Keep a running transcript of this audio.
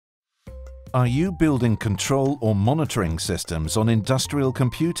Are you building control or monitoring systems on industrial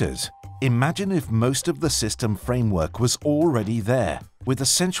computers? Imagine if most of the system framework was already there, with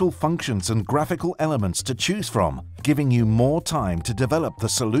essential functions and graphical elements to choose from, giving you more time to develop the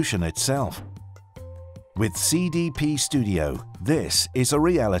solution itself. With CDP Studio, this is a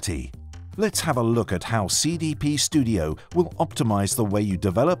reality. Let's have a look at how CDP Studio will optimize the way you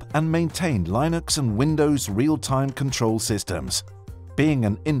develop and maintain Linux and Windows real-time control systems. Being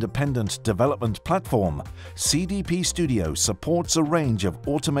an independent development platform, CDP Studio supports a range of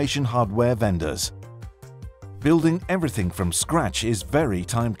automation hardware vendors. Building everything from scratch is very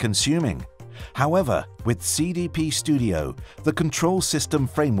time-consuming. However, with CDP Studio, the control system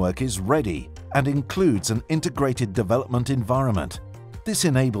framework is ready and includes an integrated development environment. This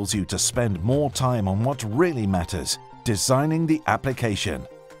enables you to spend more time on what really matters, designing the application.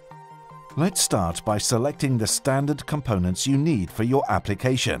 Let's start by selecting the standard components you need for your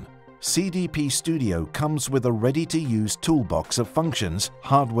application. CDP Studio comes with a ready-to-use toolbox of functions,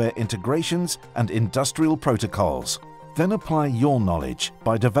 hardware integrations, and industrial protocols. Then apply your knowledge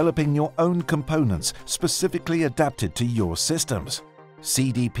by developing your own components specifically adapted to your systems.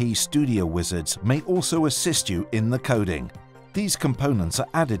 CDP Studio wizards may also assist you in the coding. These components are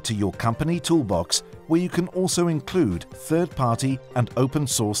added to your company toolbox, where you can also include third-party and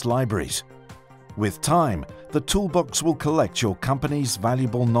open-source libraries. With time, the toolbox will collect your company's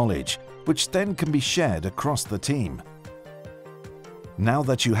valuable knowledge, which then can be shared across the team. Now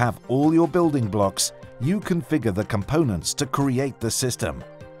that you have all your building blocks, you configure the components to create the system.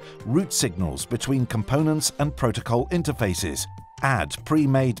 Route signals between components and protocol interfaces, add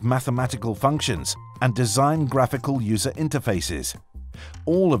pre-made mathematical functions, and design graphical user interfaces.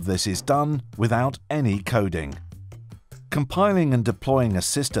 All of this is done without any coding. Compiling and deploying a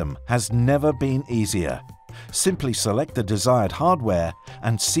system has never been easier. Simply select the desired hardware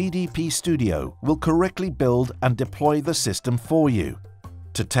and CDP Studio will correctly build and deploy the system for you.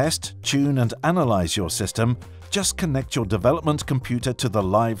 To test, tune and analyze your system, just connect your development computer to the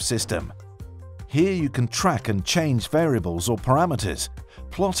live system. Here you can track and change variables or parameters,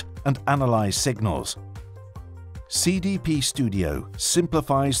 plot and analyze signals. CDP Studio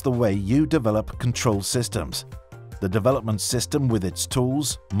simplifies the way you develop control systems. The development system with its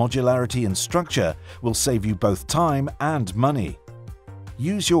tools, modularity and structure will save you both time and money.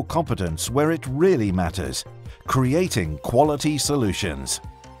 Use your competence where it really matters, creating quality solutions.